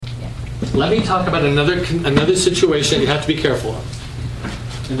let me talk about another situation you have to be careful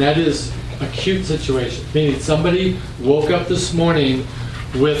of, and that is acute situation. Meaning somebody woke up this morning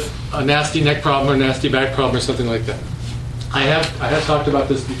with a nasty neck problem or a nasty back problem or something like that. I have talked about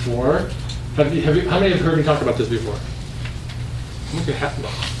this before. How many have heard me talk about this before?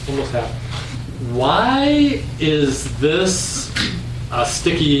 Almost half. Why is this a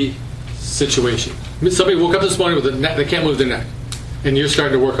sticky situation? Somebody woke up this morning with a neck, they can't move their neck, and you're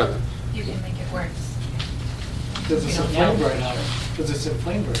starting to work on them. You can make it worse. Because it's inflamed right now. Because it's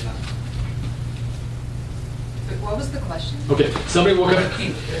inflamed right now. What was the question? Okay, somebody woke up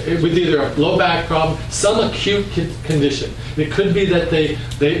with either a low back problem, some acute condition. It could be that they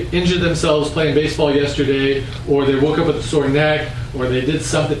injured themselves playing baseball yesterday, or they woke up with a sore neck, or they did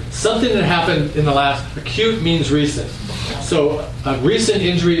something that happened in the last. Acute means recent. So a recent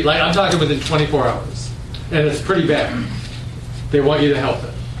injury, like I'm talking within 24 hours, and it's pretty bad. They want you to help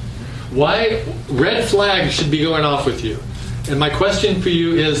them. Why? Red flag should be going off with you. And my question for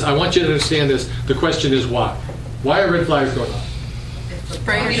you is, I want you to understand this. The question is why? Why are red flags going on?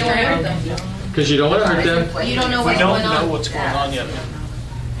 You don't hurt them. Because you don't want to hurt them. You don't know what's We going don't on. know what's going on yet.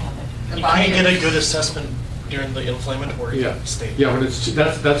 The You body can't get a is- good assessment during the inflammatory state. Yeah. When that's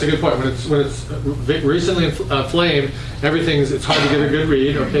a good point. When it's recently inflamed, it's hard to get a good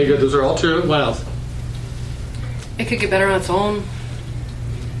read. Okay, good. Those are all true. What else? It could get better on its own.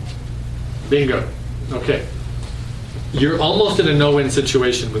 Bingo. Okay. You're almost in a no-win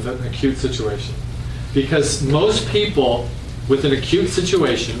situation with an acute situation. Because most people with an acute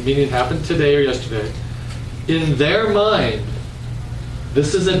situation, meaning it happened today or yesterday, in their mind,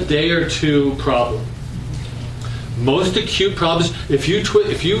 this is a day or two problem. Most acute problems, if you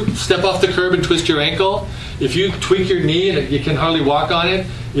step off the curb and twist your ankle, if you tweak your knee and you can hardly walk on it,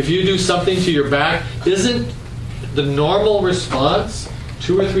 if you do something to your back, isn't the normal response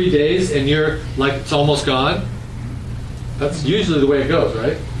 2 or 3 days and you're like it's almost gone? That's usually the way it goes,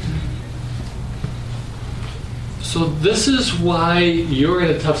 right? So this is why you're in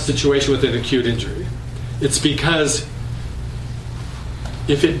a tough situation with an acute injury. It's because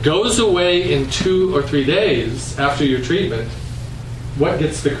if it goes away in 2 or 3 days after your treatment, what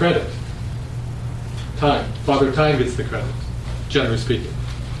gets the credit? Time. Father Time gets the credit, generally speaking.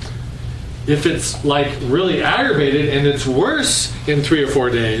 If it's like really aggravated and it's worse in 3 or 4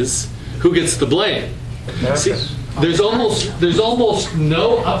 days, who gets the blame? See, there's almost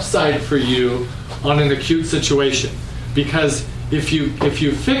no upside for you on an acute situation, because if you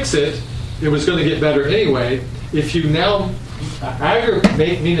fix it, it was going to get better anyway. If you now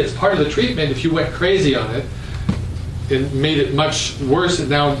aggravate, mean it's part of the treatment, if you went crazy on it and made it much worse, and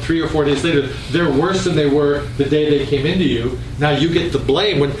now 3 or 4 days later they're worse than they were the day they came into you, now you get the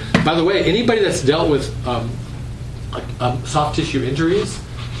blame. When, by the way, anybody that's dealt with soft tissue injuries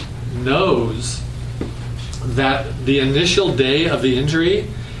knows that the initial day of the injury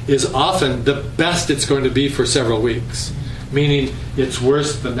is often the best it's going to be for several weeks. Meaning it's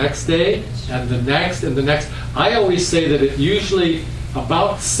worse the next day and the next and the next. I always say that it usually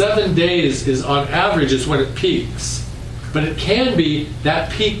about 7 days is on average is when it peaks. But it can be,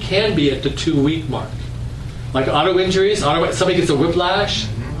 that peak can be at the 2-week mark. Like auto injuries, somebody gets a whiplash,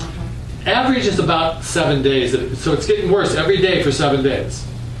 average is about 7 days. So it's getting worse every day for 7 days.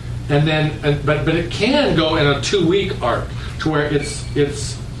 And then, but it can go in a 2-week arc to where it's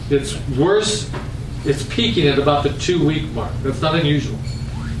worse. It's peaking at about the 2-week mark. That's not unusual.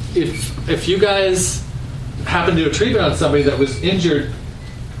 If you guys happen to do a treatment on somebody that was injured,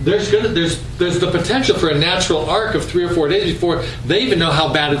 there's the potential for a natural arc of 3 or 4 days before they even know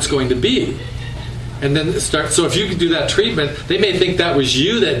how bad it's going to be. And then so if you could do that treatment, they may think that was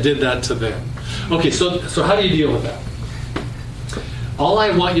you that did that to them. Okay, so how do you deal with that? All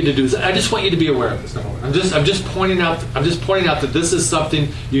I want you to do is, I just want you to be aware of this. Number one. I'm just pointing out that this is something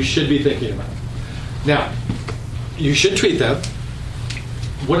you should be thinking about. Now, you should treat them.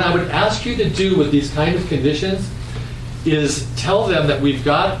 What I would ask you to do with these kind of conditions is tell them that we've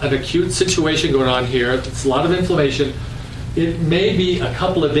got an acute situation going on here. It's a lot of inflammation. It may be a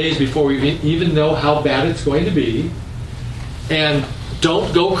couple of days before we even know how bad it's going to be. And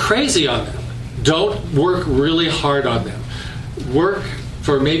don't go crazy on them. Don't work really hard on them. Work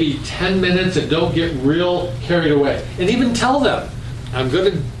for maybe 10 minutes and don't get real carried away. And even tell them, I'm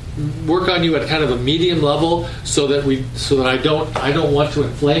going to work on you at kind of a medium level so that I don't want to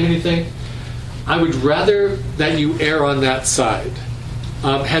inflame anything. I would rather that you err on that side.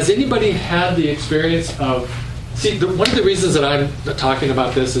 Has anybody had the experience of... See, one of the reasons that I'm talking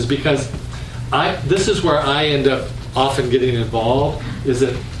about this is because this is where I end up often getting involved, is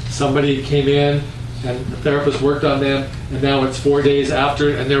that somebody came in and the therapist worked on them, and now it's 4 days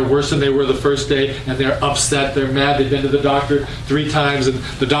after, and they're worse than they were the first day, and they're upset, they're mad, they've been to the doctor 3 times, and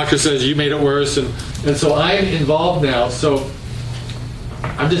the doctor says, you made it worse, and so I'm involved now, so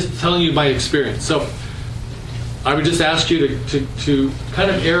I'm just telling you my experience. So I would just ask you to kind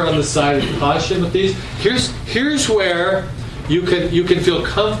of err on the side of caution with these. Here's where you can feel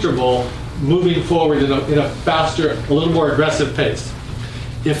comfortable moving forward in a faster, a little more aggressive pace.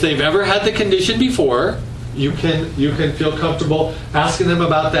 If they've ever had the condition before, you can feel comfortable asking them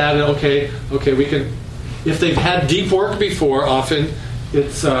about that. And okay, we can. If they've had deep work before, often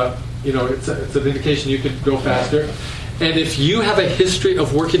it's it's an indication you could go faster. And if you have a history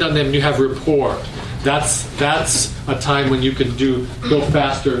of working on them and you have rapport, that's a time when you can go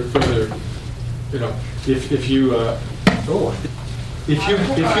faster, further. If you have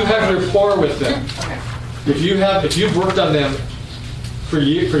rapport with them, if you've worked on them for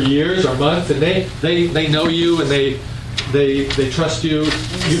years or months, and they know you and they trust you.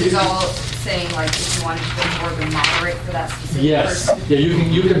 This is all saying, like, if you wanted to go more than moderate for that specific Yes. person. Yeah,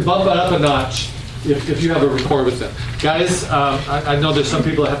 you can bump it up a notch if you have a rapport with them. Guys, I know there's some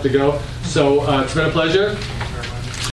people that have to go, so it's been a pleasure.